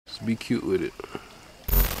Just be cute with it.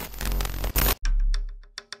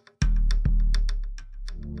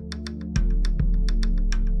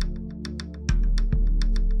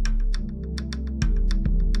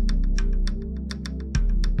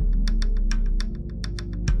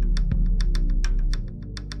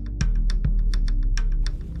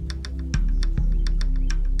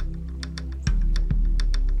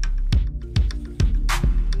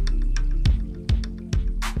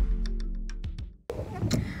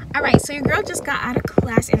 Alright, so your girl just got out of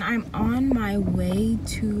class and I'm on my way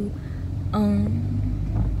to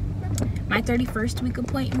my 31st week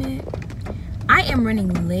appointment. I am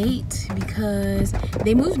running late because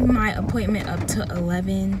they moved my appointment up to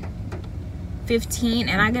 11:15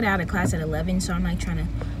 and I get out of class at 11, so I'm like trying to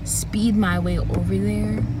speed my way over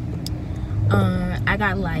there. I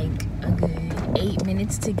got like a good 8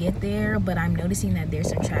 minutes to get there, but I'm noticing that there's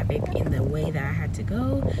some traffic in the way that I had to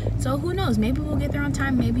go, so who knows, maybe we'll get there on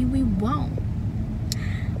time, maybe we won't.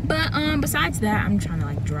 But besides that, I'm trying to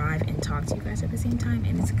like drive and talk to you guys at the same time,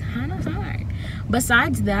 and it's kind of hard.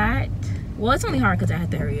 Besides that, well, it's only hard because I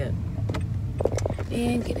have to hurry up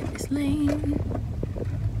and get in this lane.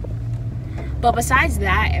 But besides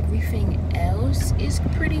that, everything else is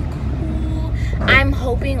pretty cool. I'm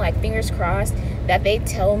hoping, like fingers crossed, that they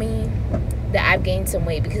tell me that I've gained some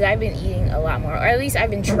weight, because I've been eating a lot more, or at least I've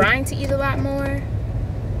been trying to eat a lot more.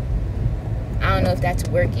 I don't know if that's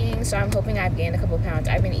working, so I'm hoping I've gained a couple pounds.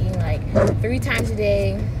 I've been eating like 3 times a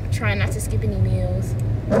day, trying not to skip any meals.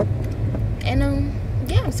 And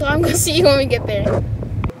yeah, so I'm gonna see you when we get there.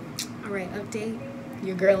 Alright, update.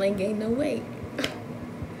 Your girl ain't gained no weight.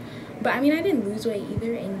 But I mean, I didn't lose weight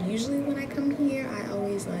either, and usually when I come here, I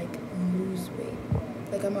always like lose weight.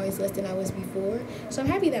 Like I'm always less than I was before. So I'm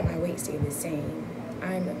happy that my weight stayed the same.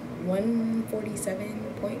 I'm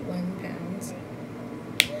 147.1 pounds.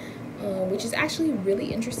 Which is actually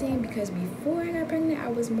really interesting because before I got pregnant, I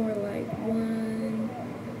was more like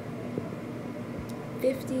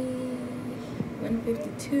 150,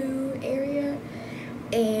 152 area.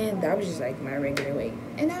 And that was just like my regular weight.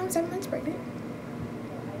 And now I'm 7 months pregnant.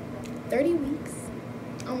 30 weeks.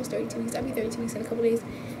 Almost 32 weeks. I'll be 32 weeks in a couple days.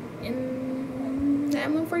 And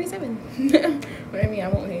I'm 147. But I mean, I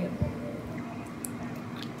won't hate it.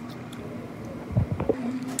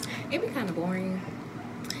 It'd be kind of boring.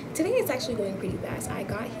 Today it's actually going pretty fast. I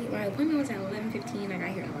got here, my appointment was at 11:15. I got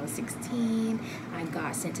here at 11:16. I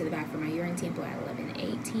got sent to the back for my urine sample at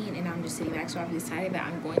 11:18, and I'm just sitting back. So I've decided that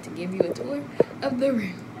I'm going to give you a tour of the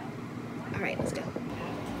room. All right, let's go.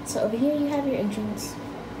 So over here you have your entrance.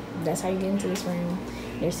 That's how you get into this room.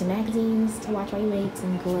 There's some magazines to watch while you wait,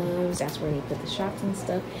 some gloves. That's where they put the shots and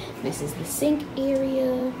stuff. This is the sink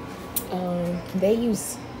area. They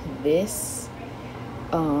use this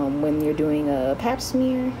when you're doing a pap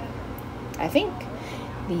smear. I think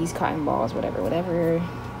these cotton balls, whatever.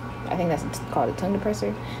 I think that's called a tongue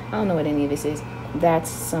depressor. I don't know what any of this is. That's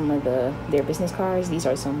some of their business cards. These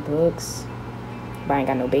are some books. But I ain't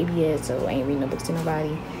got no baby yet, so I ain't reading no books to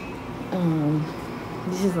nobody.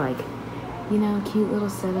 This is like, you know, cute little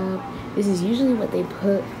setup. This is usually what they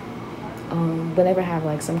put whenever I have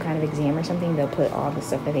like some kind of exam or something. They'll put all the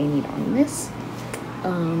stuff that they need on this.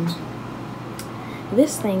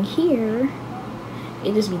 This thing here,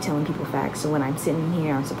 it just be telling people facts. So when I'm sitting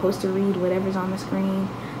here, I'm supposed to read whatever's on the screen,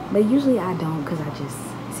 but usually I don't, because I just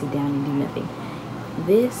sit down and do nothing.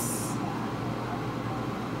 This,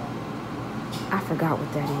 I forgot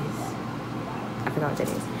what that is.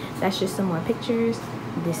 That's just some more pictures.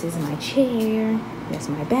 This is my chair. That's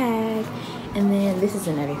my bag. And then this is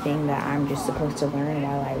another thing that I'm just supposed to learn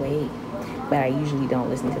while I wait, but I usually don't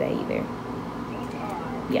listen to that either.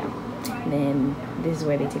 Yeah. And then this is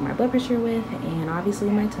where they take my blood pressure with, and obviously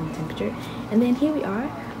my tongue temperature. And then here we are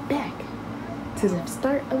back to the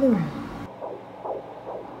start of the room.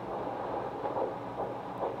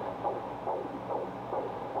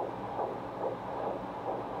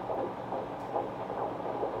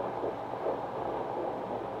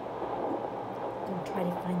 I'm trying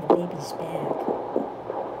to find the baby's bag.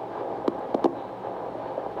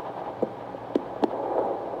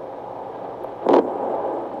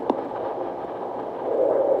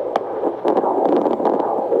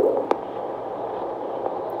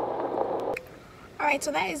 Alright,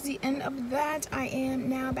 so that is the end of that. I am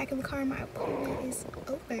now back in the car. My appointment is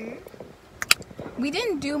over. We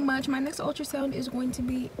didn't do much. My next ultrasound is going to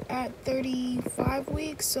be at 35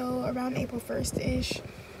 weeks, so around April 1st-ish.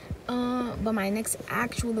 But my next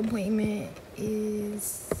actual appointment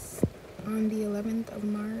is on the 11th of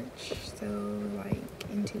March, so like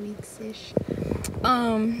in 2 weeks-ish.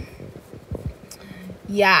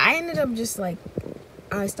 Yeah, I ended up just like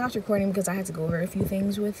I stopped recording because I had to go over a few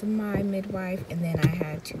things with my midwife, and then I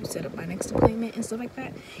had to set up my next appointment and stuff like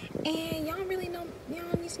that. And y'all need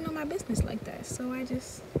to know my business like that. So I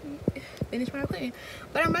just finished my appointment.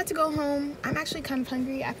 But I'm about to go home. I'm actually kind of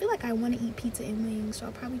hungry. I feel like I want to eat pizza and wings, so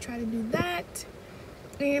I'll probably try to do that.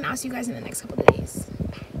 And I'll see you guys in the next couple of days.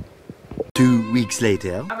 2 weeks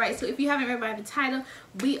later. Alright, so if you haven't read by the title,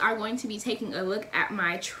 we are going to be taking a look at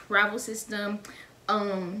my travel system.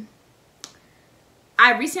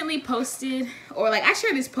 I recently posted, or like I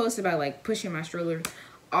shared this post about like pushing my stroller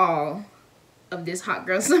all of this hot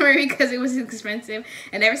girl summer because it was expensive,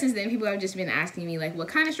 and ever since then people have just been asking me like what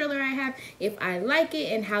kind of stroller I have, if I like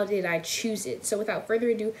it, and how did I choose it. So without further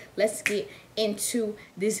ado, let's get into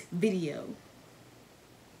this video.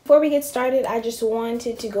 Before we get started, I just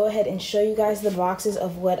wanted to go ahead and show you guys the boxes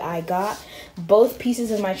of what I got. Both pieces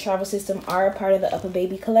of my travel system are a part of the Upper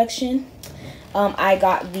Baby collection. I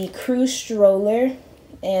got the cruise stroller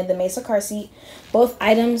and the Mesa car seat. Both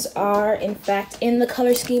items are in fact in the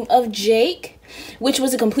color scheme of Jake, which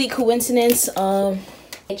was a complete coincidence.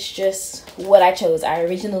 It's just what I chose. I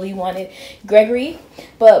originally wanted Gregory,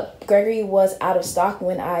 but Gregory was out of stock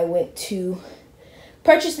when I went to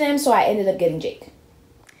purchase them, so I ended up getting Jake.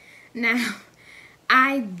 Now,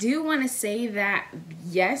 I do want to say that,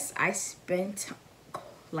 yes, I spent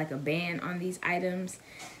like a band on these items.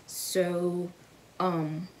 So,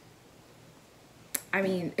 I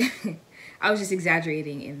mean, I was just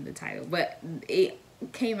exaggerating in the title, but it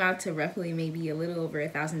came out to roughly maybe a little over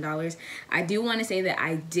 $1,000. I do want to say that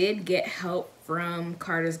I did get help from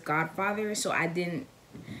Carter's godfather, so I didn't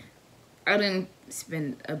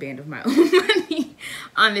spend a band of my own money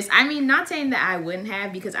on this. I mean, not saying that I wouldn't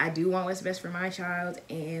have, because I do want what's best for my child,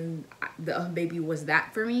 and the baby was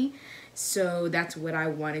that for me. So that's what I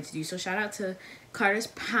wanted to do. So shout out to Carter's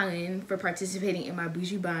Pine for participating in my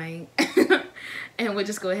bougie buying. And we'll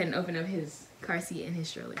just go ahead and open up his car seat and his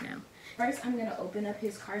stroller now. First, I'm gonna open up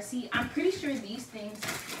his car seat. I'm pretty sure these things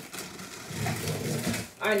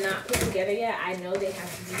are not put together yet. I know they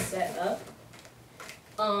have to be set up.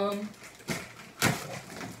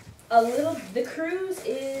 The Cruise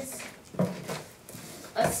is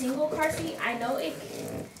a single car seat. I know it.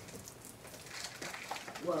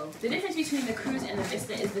 Well, the difference between the Cruise and the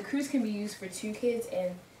Vista is the Cruise can be used for 2 kids,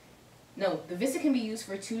 and no, the Vista can be used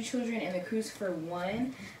for 2 children and the Cruise for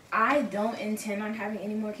 1. I don't intend on having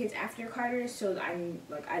any more kids after Carter, so I knew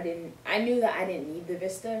that I didn't need the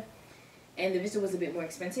Vista, and the Vista was a bit more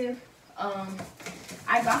expensive. I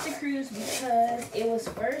got the Cruise because it was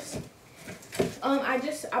first. I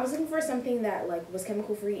was looking for something that like was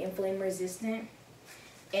chemical free and flame resistant,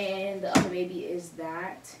 and the Upper Baby is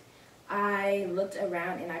that. I looked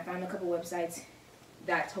around and I found a couple websites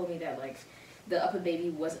that told me that like the Upper Baby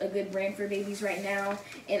was a good brand for babies right now,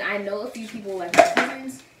 and I know a few people like my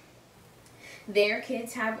cousins, their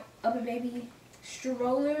kids have Upper Baby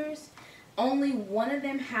strollers. Only one of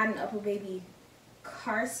them had an Upper Baby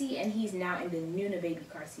car seat, and he's now in the Nuna Baby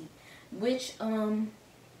car seat, which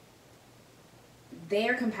they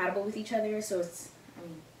are compatible with each other, so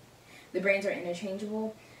the brands are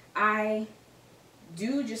interchangeable. I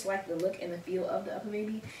do just like the look and the feel of the Upper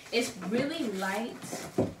Baby. It's really light.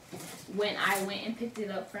 When I went and picked it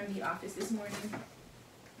up from the office this morning,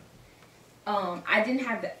 I didn't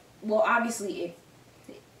have that. Well, obviously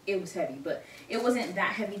it was heavy, but it wasn't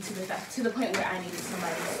that heavy to the point where I needed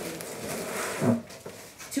somebody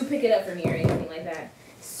to pick it up for me or anything like that.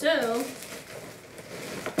 So,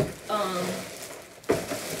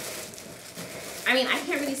 I mean, I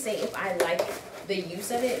can't really say if I like the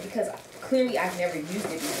use of it, because clearly I've never used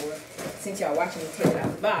it before since y'all watching me take it out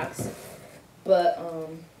of the box. But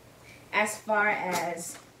as far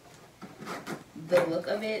as the look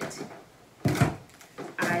of it,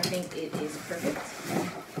 I think it is perfect,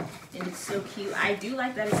 and it's so cute. I do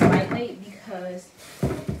like that it's lightweight because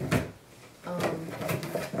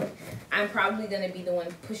I'm probably going to be the one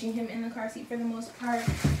pushing him in the car seat for the most part.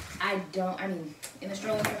 In the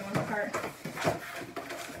stroller for the most part.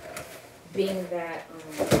 Being that,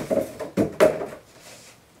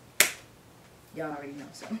 y'all already know,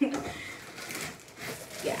 so.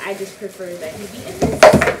 Yeah, I just prefer that he be in this.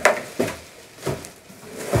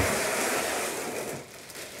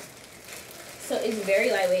 So it's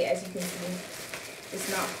very lightweight, as you can see. It's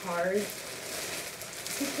not hard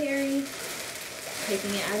to carry.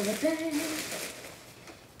 Taking it out of the bag.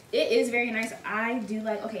 It is very nice. I do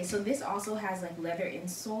like, okay, so this also has like leather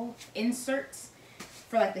insole inserts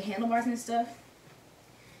for like the handlebars and stuff,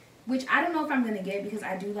 which I don't know if I'm gonna get because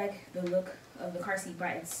I do like the look of the car seat by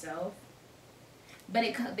itself,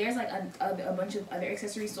 But there's like a bunch of other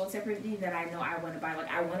accessories sold separately that I know I want to buy. Like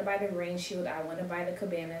I want to buy the rain shield, I want to buy the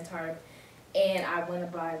cabana tarp, and I want to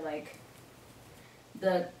buy like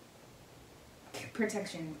the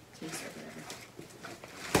protection case or whatever.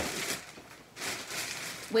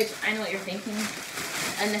 Which I know what you're thinking,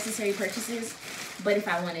 unnecessary purchases, but if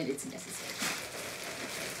I want it, it's necessary.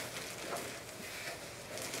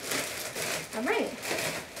 Alright.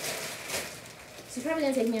 So it's probably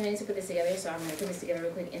going to take me a minute to put this together, so I'm going to put this together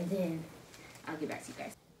real quick and then I'll get back to you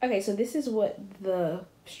guys. Okay, so this is what the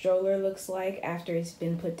stroller looks like after it's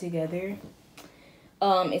been put together.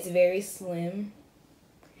 It's very slim,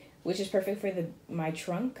 which is perfect for my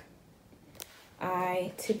trunk.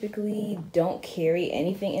 I typically don't carry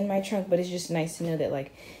anything in my trunk, but it's just nice to know that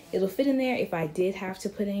like it'll fit in there if I did have to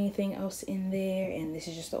put anything else in there, and this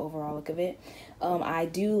is just the overall look of it. I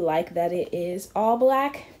do like that it is all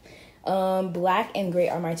black. Black and gray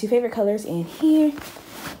are my two favorite colors, and here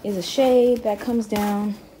is a shade that comes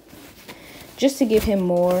down just to give him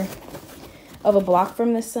more of a block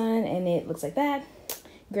from the sun, and it looks like that.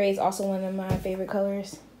 Gray is also one of my favorite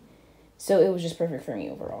colors, so it was just perfect for me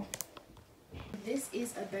overall. This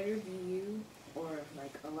is a better view, or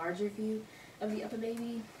like a larger view of the upper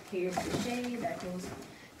baby. Here's the shade that goes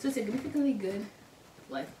to a significantly good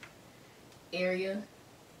like area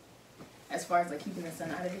as far as like keeping the sun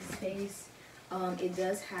out of his face. It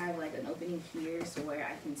does have like an opening here so where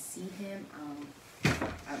I can see him.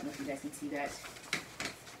 I don't know if you guys can see that.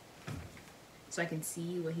 So I can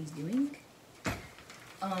see what he's doing.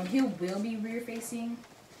 He will be rear facing,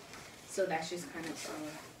 so that's just kind of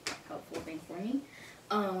a helpful thing for me.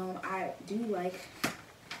 I do like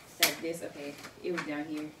that this, okay, it was down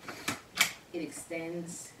here. It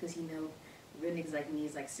extends, because you know, real niggas like me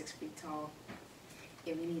is like 6 feet tall.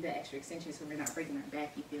 And we need that extra extension so we're not breaking our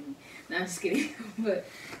back, you feel me? No, I'm just kidding. But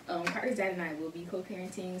Carter's dad and I will be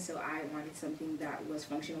co-parenting, so I wanted something that was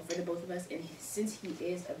functional for the both of us. And since he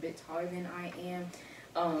is a bit taller than I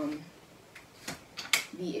am,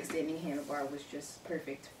 the extending handlebar was just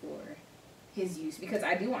perfect for his use, because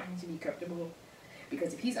I do want him to be comfortable,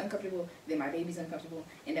 because if he's uncomfortable, then my baby's uncomfortable,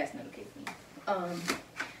 and that's not okay for me.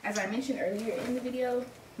 As I mentioned earlier in the video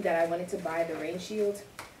that I wanted to buy the rain shield.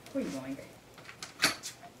 Where are you going?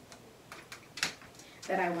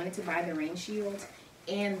 That I wanted to buy the rain shield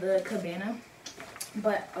and the cabana,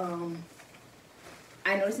 but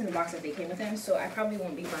I noticed in the box that they came with them, so I probably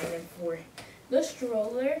won't be buying them for the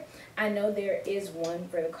stroller. I know there is one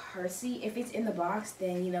for the car seat. If it's in the box,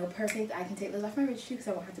 then you know, perfect. I can take those off my registry because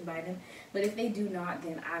I won't have to buy them. But if they do not,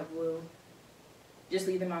 then I will just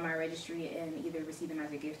leave them on my registry and either receive them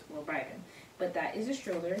as a gift or buy them. But that is a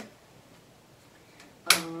stroller.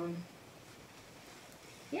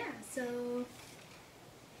 Yeah, so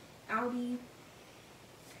I'll be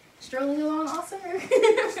strolling along all summer.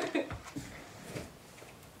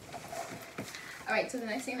 Alright, so the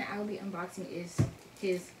next thing that I will be unboxing is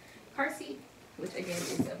his car seat, which again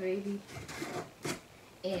is a baby.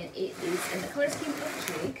 And it is in the color scheme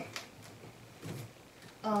of Jake.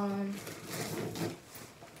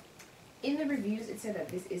 In the reviews, it said that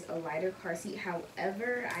this is a lighter car seat.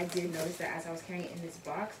 However, I did notice that as I was carrying it in this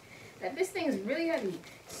box, that this thing is really heavy.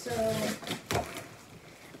 So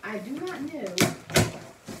I do not know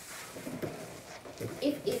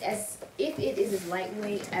if it is as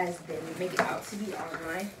lightweight as they make it out to be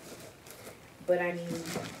online. But I mean,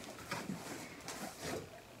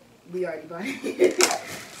 we already bought it.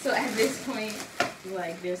 So at this point,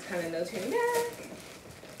 like, there's kind of no turning back.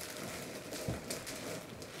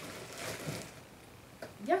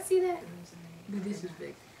 Y'all see that? This is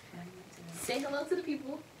big. Say hello to the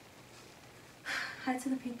people. Hi to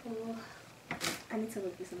the people. I need to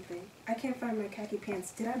look for something. I can't find my khaki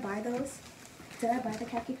pants. Did I buy those? Did I buy the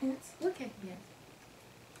khaki pants? What khaki pants?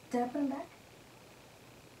 Did I put them back?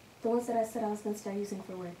 The ones that I said I was going to start using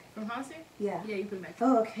for work. From Hollister? Yeah. Yeah, you put them back.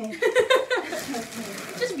 Oh, okay.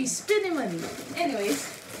 Just be spending money.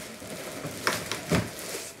 Anyways.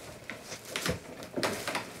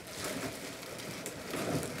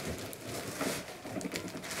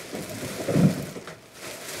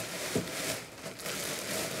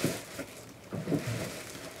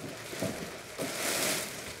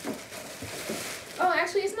 Oh,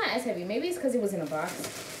 actually, it's not as heavy. Maybe it's because it was in a box.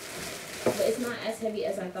 But it's not as heavy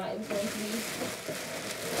as I thought it was going to be.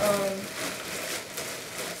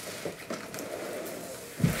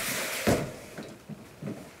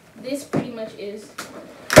 This pretty much is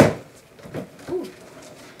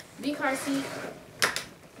the car seat,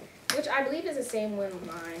 which I believe is the same one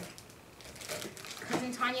my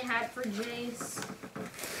cousin Tanya had for Jace.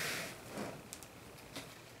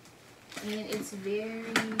 And it's very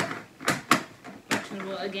And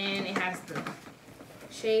well, again, it has the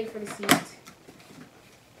shade for the seat.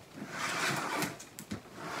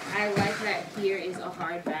 I like that here is a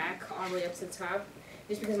hard back all the way up to the top,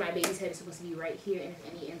 just because my baby's head is supposed to be right here, and if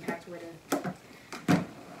any impact were to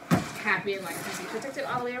happen, like he's protected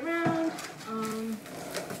all the way around.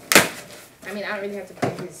 I mean, I don't really have to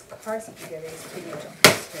put his car seat together; it's pretty much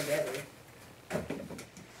together.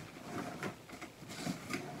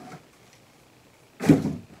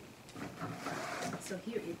 So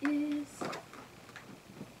here it is.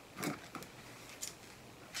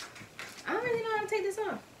 I don't really know how to take this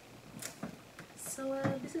off. So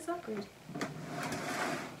this is awkward.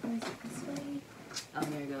 Let me see this way. Oh,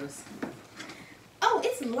 here it goes. Oh,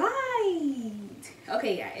 it's light.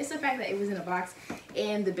 Okay, yeah, it's the fact that it was in a box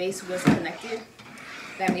and the base was connected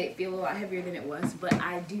that made it feel a lot heavier than it was. But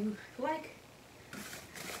I do like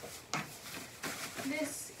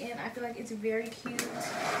this, and I feel like it's very cute.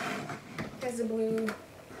 It has the blue,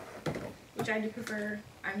 which I do prefer.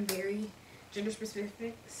 I'm very gender specific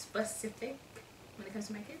when it comes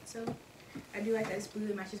to my kids, so I do like that it's blue.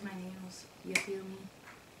 It matches my nails. You feel me?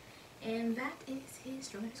 And that is his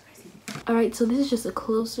Stroller car seat. Alright, so this is just a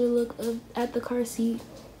closer look at the car seat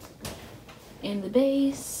and the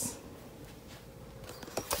base.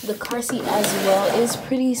 The car seat as well is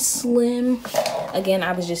pretty slim. Again,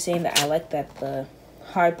 I was just saying that I like that the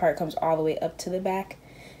hard part comes all the way up to the back,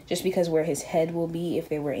 just because where his head will be, if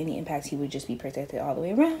there were any impacts, he would just be protected all the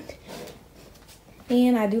way around.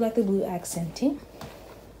 And I do like the blue accenting.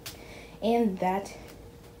 And that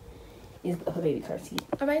is a baby car seat.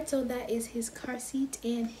 Alright, so that is his car seat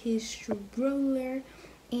and his stroller.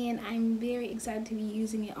 And I'm very excited to be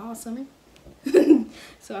using it all summer.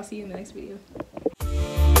 So I'll see you in the next video.